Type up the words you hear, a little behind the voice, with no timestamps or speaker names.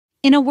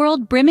In a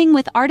world brimming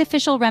with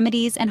artificial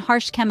remedies and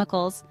harsh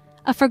chemicals,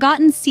 a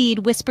forgotten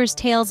seed whispers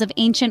tales of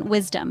ancient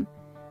wisdom.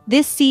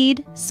 This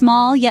seed,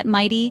 small yet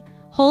mighty,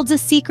 holds a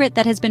secret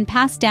that has been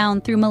passed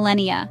down through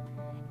millennia.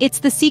 It's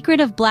the secret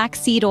of black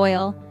seed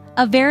oil,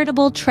 a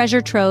veritable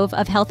treasure trove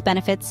of health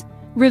benefits,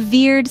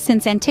 revered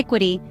since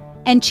antiquity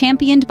and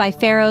championed by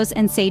pharaohs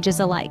and sages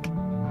alike.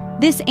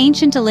 This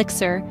ancient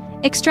elixir,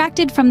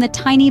 extracted from the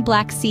tiny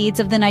black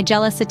seeds of the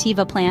Nigella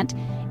sativa plant,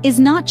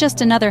 is not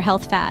just another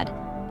health fad.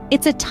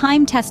 It's a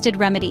time-tested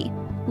remedy,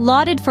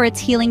 lauded for its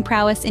healing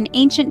prowess in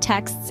ancient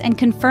texts and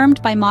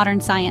confirmed by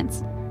modern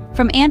science.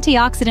 From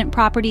antioxidant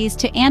properties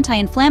to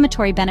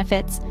anti-inflammatory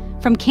benefits,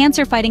 from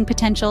cancer-fighting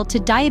potential to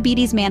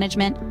diabetes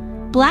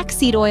management, black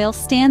seed oil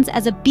stands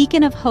as a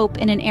beacon of hope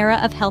in an era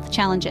of health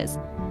challenges.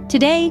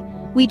 Today,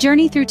 we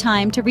journey through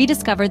time to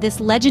rediscover this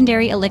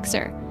legendary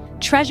elixir,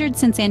 treasured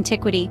since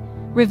antiquity,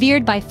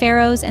 revered by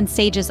pharaohs and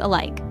sages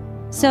alike.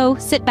 So,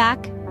 sit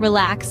back,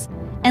 relax,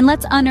 and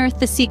let's unearth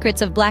the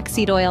secrets of black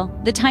seed oil,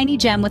 the tiny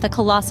gem with a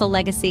colossal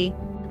legacy.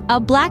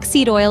 Black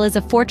seed oil is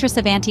a fortress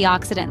of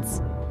antioxidants.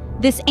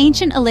 This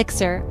ancient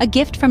elixir, a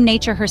gift from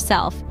nature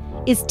herself,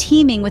 is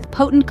teeming with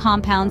potent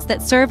compounds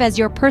that serve as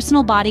your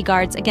personal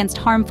bodyguards against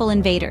harmful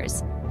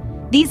invaders.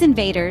 These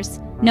invaders,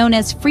 known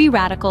as free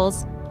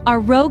radicals, are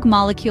rogue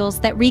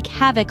molecules that wreak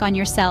havoc on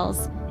your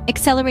cells,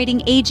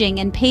 accelerating aging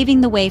and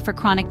paving the way for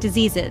chronic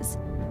diseases.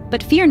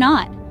 But fear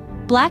not,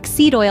 black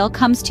seed oil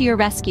comes to your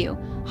rescue,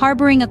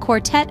 harboring a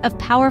quartet of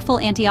powerful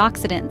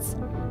antioxidants.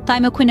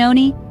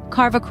 Thymoquinone,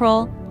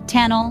 carvacrol,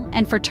 tannol,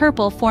 and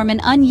ferterpal form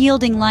an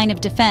unyielding line of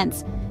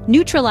defense,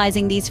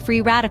 neutralizing these free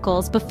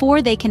radicals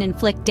before they can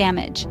inflict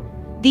damage.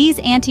 These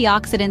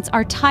antioxidants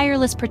are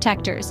tireless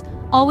protectors,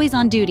 always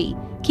on duty,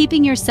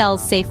 keeping your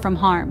cells safe from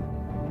harm.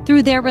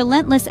 Through their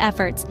relentless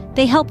efforts,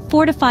 they help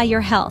fortify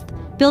your health,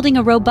 building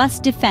a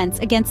robust defense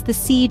against the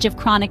siege of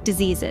chronic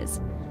diseases.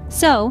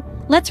 So,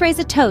 let's raise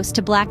a toast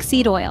to black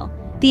seed oil,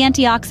 the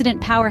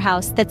antioxidant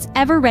powerhouse that's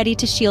ever ready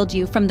to shield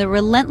you from the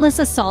relentless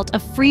assault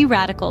of free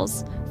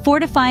radicals,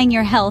 fortifying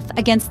your health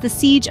against the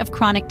siege of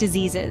chronic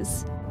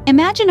diseases.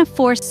 Imagine a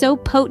force so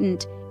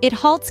potent, it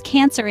halts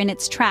cancer in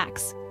its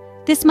tracks.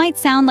 This might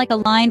sound like a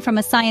line from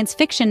a science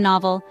fiction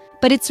novel,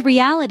 but it's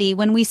reality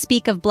when we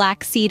speak of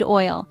black seed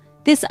oil.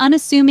 This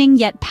unassuming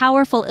yet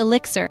powerful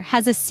elixir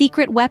has a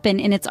secret weapon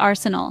in its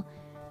arsenal: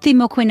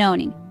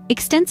 thymoquinone.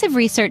 Extensive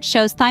research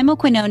shows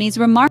thymoquinone's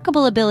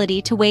remarkable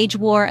ability to wage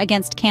war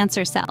against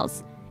cancer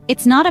cells.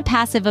 It's not a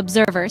passive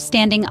observer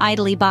standing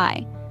idly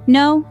by.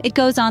 No, it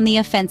goes on the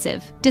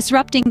offensive,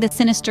 disrupting the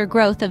sinister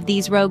growth of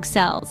these rogue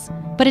cells.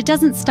 But it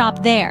doesn't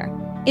stop there.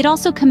 It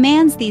also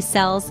commands these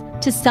cells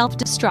to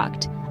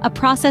self-destruct, a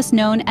process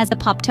known as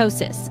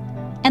apoptosis.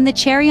 And the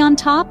cherry on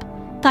top?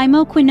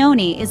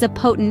 Thymoquinone is a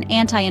potent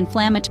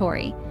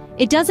anti-inflammatory.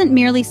 It doesn't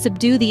merely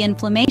subdue the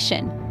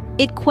inflammation,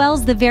 it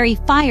quells the very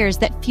fires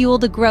that fuel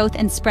the growth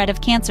and spread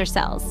of cancer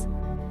cells.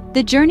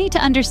 The journey to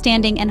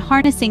understanding and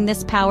harnessing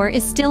this power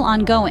is still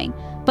ongoing,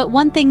 but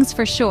one thing's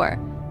for sure: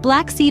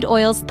 black seed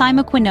oil's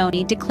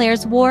thymoquinone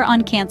declares war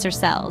on cancer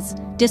cells,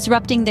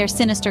 disrupting their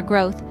sinister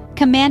growth,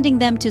 commanding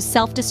them to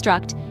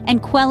self-destruct,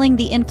 and quelling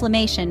the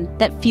inflammation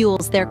that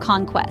fuels their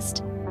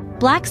conquest.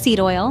 Black seed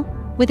oil,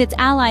 with its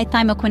ally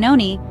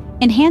thymoquinone,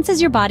 enhances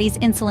your body's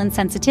insulin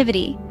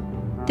sensitivity.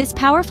 This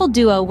powerful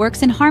duo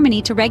works in harmony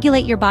to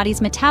regulate your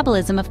body's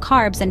metabolism of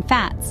carbs and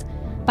fats.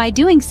 By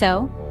doing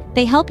so,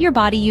 they help your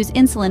body use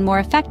insulin more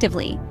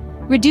effectively,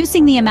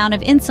 reducing the amount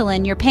of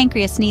insulin your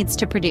pancreas needs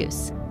to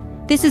produce.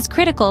 This is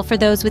critical for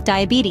those with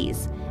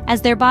diabetes,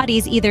 as their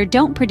bodies either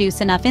don't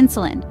produce enough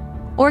insulin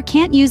or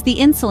can't use the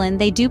insulin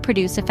they do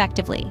produce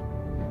effectively.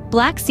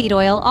 Black seed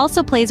oil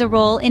also plays a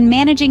role in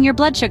managing your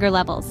blood sugar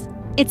levels.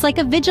 It's like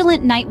a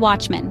vigilant night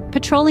watchman,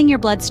 patrolling your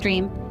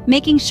bloodstream,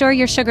 making sure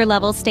your sugar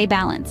levels stay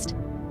balanced.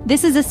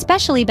 This is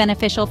especially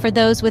beneficial for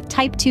those with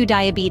type 2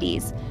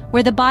 diabetes,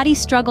 where the body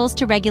struggles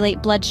to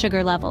regulate blood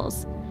sugar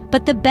levels.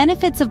 But the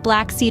benefits of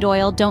black seed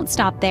oil don't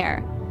stop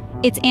there.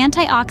 Its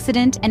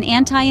antioxidant and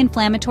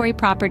anti-inflammatory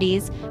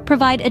properties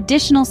provide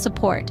additional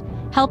support,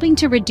 helping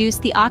to reduce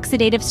the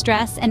oxidative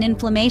stress and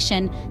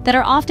inflammation that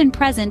are often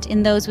present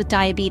in those with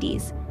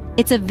diabetes.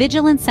 It's a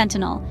vigilant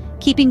sentinel,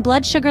 keeping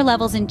blood sugar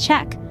levels in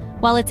check,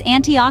 while its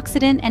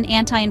antioxidant and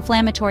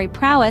anti-inflammatory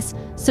prowess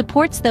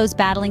supports those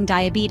battling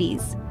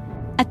diabetes.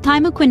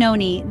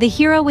 Thymoquinone, the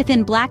hero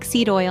within black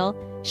seed oil,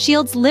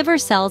 shields liver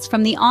cells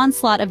from the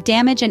onslaught of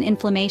damage and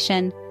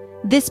inflammation.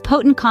 This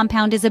potent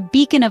compound is a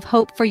beacon of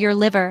hope for your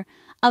liver,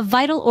 a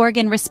vital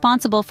organ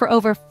responsible for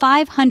over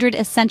 500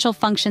 essential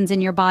functions in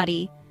your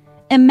body.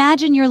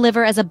 Imagine your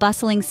liver as a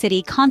bustling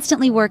city,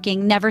 constantly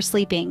working, never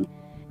sleeping.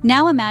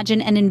 Now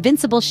imagine an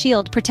invincible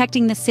shield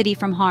protecting the city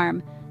from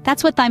harm.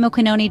 That's what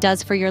thymoquinone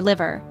does for your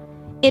liver.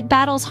 It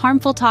battles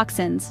harmful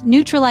toxins,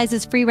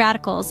 neutralizes free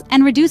radicals,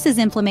 and reduces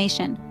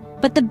inflammation.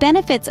 But the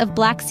benefits of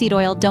black seed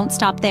oil don't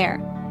stop there.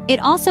 It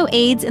also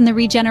aids in the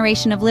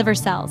regeneration of liver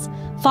cells,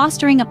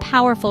 fostering a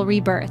powerful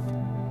rebirth.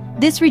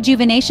 This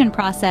rejuvenation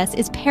process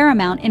is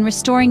paramount in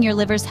restoring your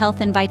liver's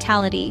health and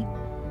vitality.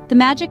 The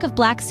magic of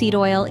black seed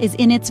oil is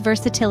in its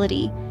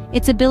versatility.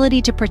 its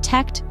ability to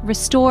protect,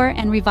 restore,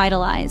 and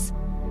revitalize.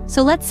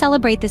 So let's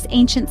celebrate this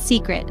ancient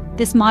secret,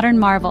 this modern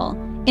marvel,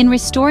 in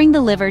restoring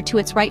the liver to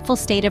its rightful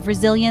state of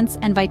resilience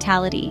and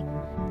vitality.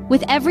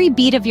 With every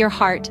beat of your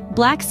heart,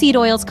 black seed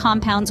oil's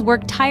compounds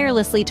work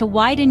tirelessly to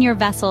widen your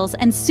vessels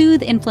and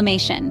soothe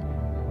inflammation.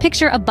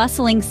 Picture a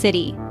bustling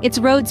city, its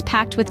roads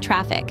packed with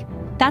traffic.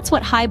 That's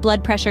what high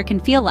blood pressure can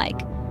feel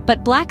like.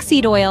 But black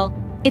seed oil,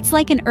 it's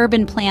like an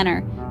urban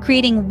planner,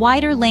 creating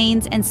wider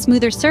lanes and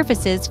smoother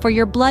surfaces for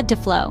your blood to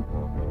flow.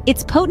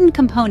 Its potent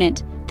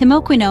component,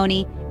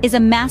 thymoquinone, is a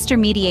master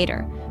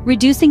mediator,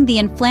 reducing the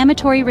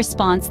inflammatory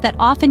response that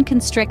often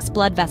constricts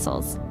blood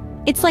vessels.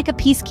 It's like a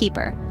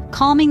peacekeeper,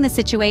 calming the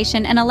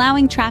situation and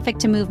allowing traffic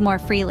to move more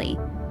freely.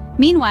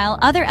 Meanwhile,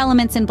 other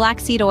elements in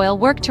black seed oil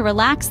work to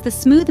relax the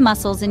smooth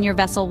muscles in your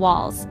vessel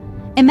walls.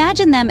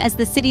 Imagine them as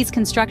the city's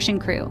construction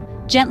crew,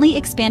 gently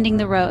expanding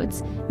the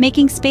roads,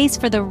 making space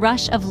for the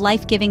rush of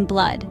life-giving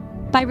blood.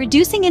 By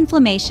reducing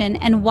inflammation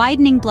and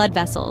widening blood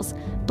vessels,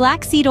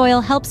 black seed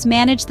oil helps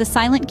manage the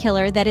silent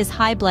killer that is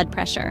high blood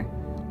pressure,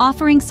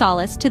 offering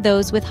solace to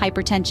those with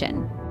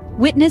hypertension.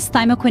 Witness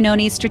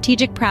thymoquinone's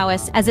strategic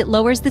prowess as it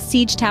lowers the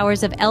siege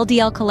towers of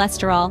LDL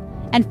cholesterol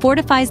and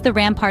fortifies the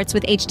ramparts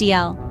with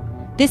HDL.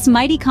 This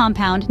mighty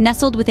compound,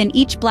 nestled within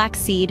each black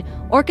seed,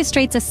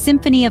 orchestrates a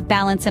symphony of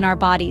balance in our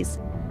bodies.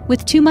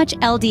 With too much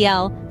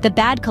LDL, the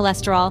bad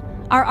cholesterol,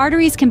 our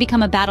arteries can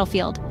become a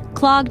battlefield,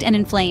 clogged and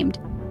inflamed.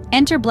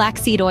 Enter black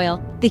seed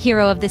oil, the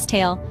hero of this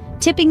tale,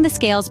 tipping the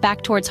scales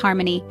back towards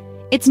harmony.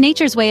 It's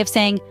nature's way of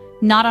saying,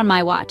 "Not on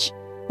my watch."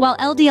 While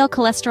LDL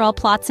cholesterol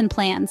plots and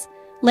plans,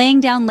 laying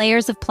down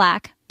layers of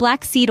plaque,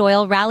 black seed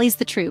oil rallies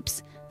the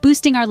troops,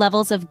 boosting our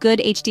levels of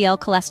good HDL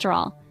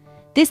cholesterol.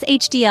 This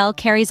HDL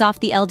carries off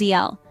the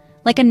LDL,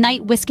 like a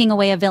knight whisking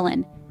away a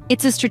villain.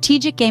 It's a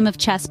strategic game of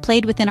chess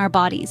played within our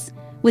bodies,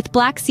 with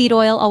black seed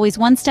oil always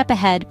one step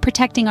ahead,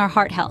 protecting our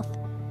heart health.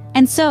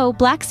 And so,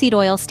 black seed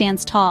oil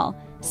stands tall,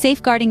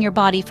 safeguarding your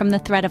body from the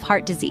threat of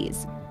heart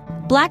disease.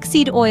 Black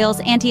seed oil's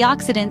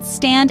antioxidants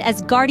stand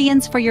as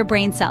guardians for your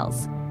brain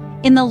cells.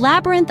 In the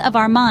labyrinth of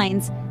our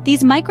minds,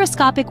 these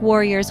microscopic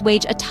warriors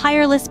wage a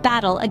tireless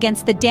battle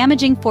against the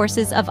damaging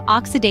forces of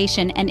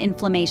oxidation and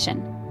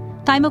inflammation.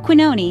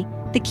 Thymoquinone,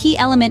 the key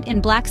element in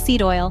black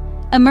seed oil,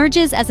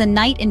 emerges as a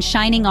knight in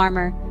shining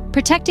armor,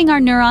 protecting our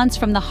neurons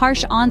from the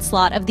harsh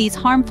onslaught of these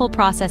harmful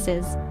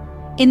processes.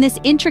 In this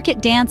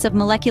intricate dance of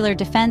molecular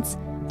defense,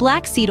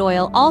 black seed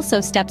oil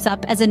also steps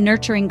up as a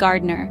nurturing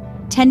gardener,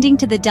 tending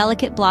to the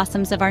delicate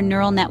blossoms of our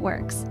neural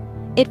networks.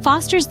 It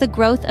fosters the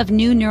growth of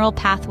new neural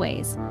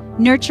pathways,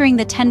 nurturing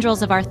the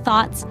tendrils of our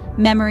thoughts,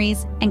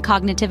 memories, and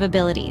cognitive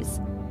abilities.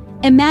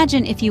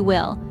 Imagine, if you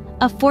will,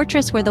 a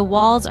fortress where the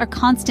walls are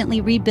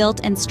constantly rebuilt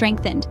and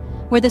strengthened,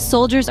 where the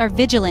soldiers are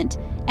vigilant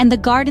and the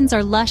gardens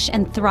are lush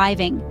and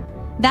thriving.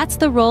 That's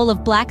the role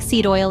of black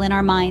seed oil in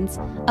our minds,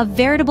 a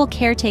veritable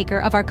caretaker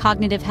of our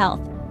cognitive health,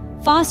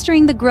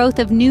 fostering the growth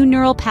of new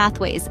neural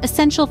pathways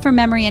essential for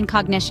memory and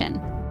cognition.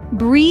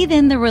 Breathe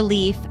in the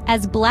relief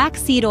as black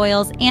seed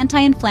oil's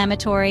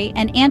anti-inflammatory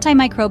and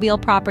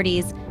antimicrobial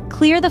properties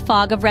clear the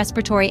fog of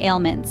respiratory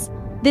ailments.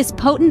 This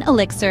potent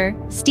elixir,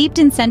 steeped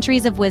in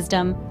centuries of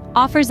wisdom,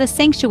 offers a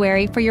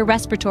sanctuary for your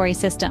respiratory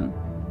system.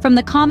 From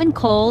the common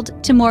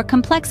cold to more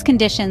complex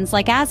conditions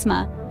like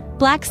asthma,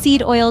 black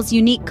seed oil's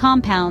unique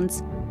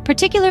compounds,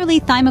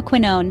 particularly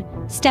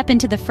thymoquinone, step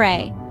into the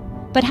fray.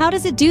 But how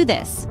does it do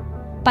this?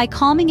 By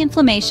calming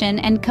inflammation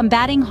and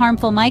combating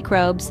harmful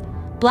microbes,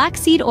 black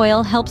seed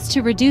oil helps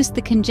to reduce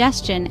the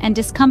congestion and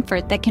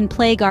discomfort that can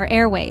plague our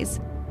airways.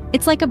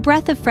 It's like a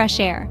breath of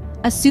fresh air,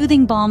 a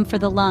soothing balm for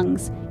the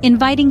lungs,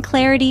 inviting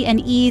clarity and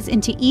ease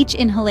into each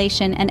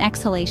inhalation and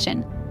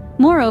exhalation.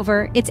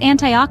 Moreover, its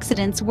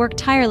antioxidants work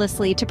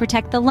tirelessly to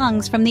protect the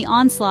lungs from the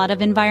onslaught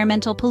of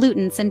environmental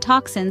pollutants and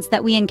toxins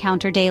that we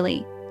encounter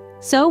daily.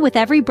 So, with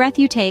every breath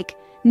you take,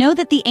 know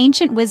that the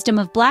ancient wisdom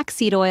of black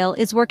seed oil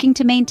is working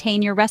to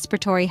maintain your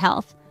respiratory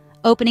health,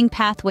 opening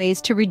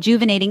pathways to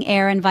rejuvenating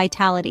air and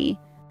vitality.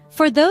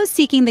 For those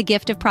seeking the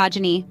gift of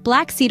progeny,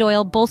 black seed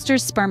oil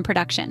bolsters sperm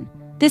production.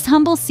 This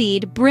humble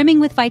seed, brimming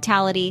with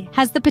vitality,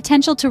 has the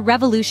potential to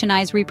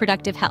revolutionize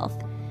reproductive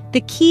health.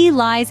 The key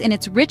lies in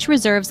its rich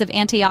reserves of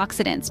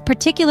antioxidants,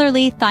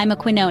 particularly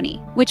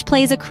thymoquinone, which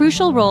plays a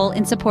crucial role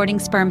in supporting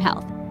sperm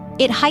health.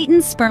 It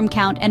heightens sperm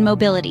count and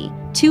mobility,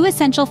 two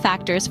essential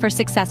factors for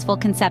successful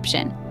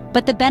conception.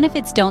 But the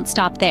benefits don't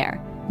stop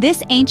there.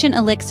 This ancient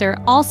elixir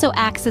also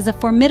acts as a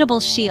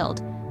formidable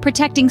shield,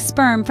 protecting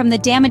sperm from the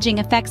damaging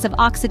effects of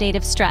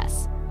oxidative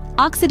stress.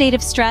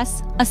 Oxidative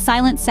stress, a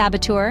silent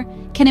saboteur,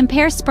 can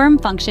impair sperm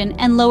function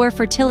and lower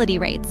fertility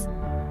rates.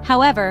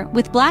 However,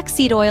 with black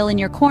seed oil in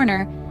your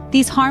corner,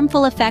 these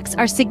harmful effects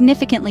are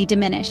significantly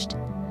diminished.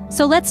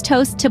 So let's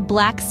toast to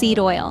black seed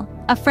oil,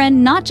 a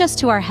friend not just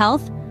to our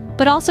health,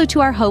 but also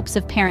to our hopes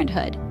of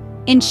parenthood,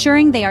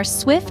 ensuring they are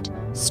swift,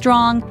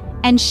 strong,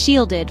 and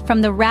shielded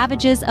from the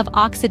ravages of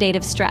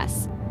oxidative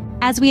stress.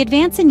 As we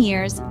advance in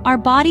years, our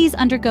bodies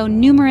undergo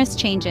numerous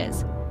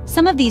changes.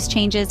 Some of these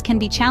changes can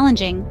be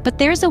challenging, but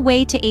there's a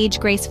way to age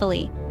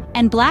gracefully.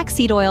 and black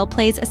seed oil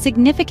plays a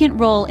significant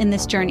role in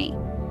this journey.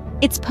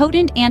 Its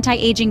potent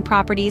anti-aging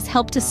properties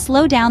help to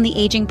slow down the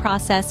aging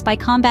process by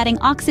combating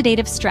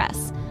oxidative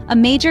stress, a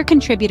major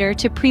contributor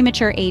to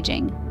premature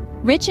aging.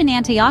 Rich in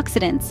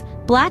antioxidants,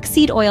 black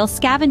seed oil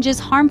scavenges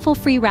harmful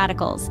free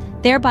radicals,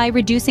 thereby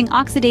reducing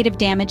oxidative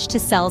damage to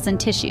cells and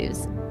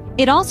tissues.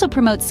 It also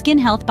promotes skin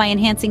health by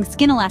enhancing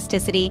skin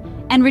elasticity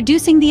and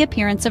reducing the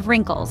appearance of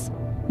wrinkles.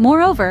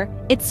 Moreover,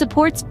 it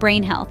supports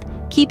brain health,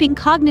 keeping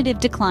cognitive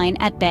decline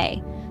at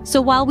bay.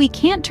 So while we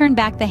can't turn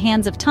back the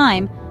hands of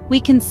time, we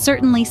can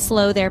certainly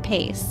slow their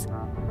pace.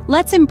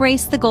 Let's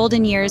embrace the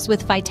golden years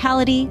with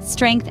vitality,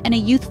 strength, and a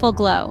youthful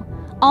glow,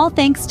 all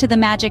thanks to the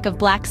magic of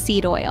black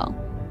seed oil.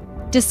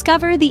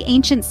 Discover the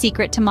ancient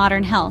secret to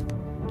modern health.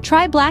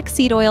 Try black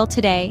seed oil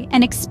today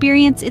and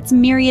experience its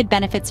myriad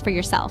benefits for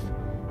yourself.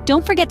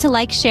 Don't forget to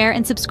like, share,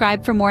 and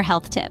subscribe for more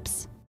health tips.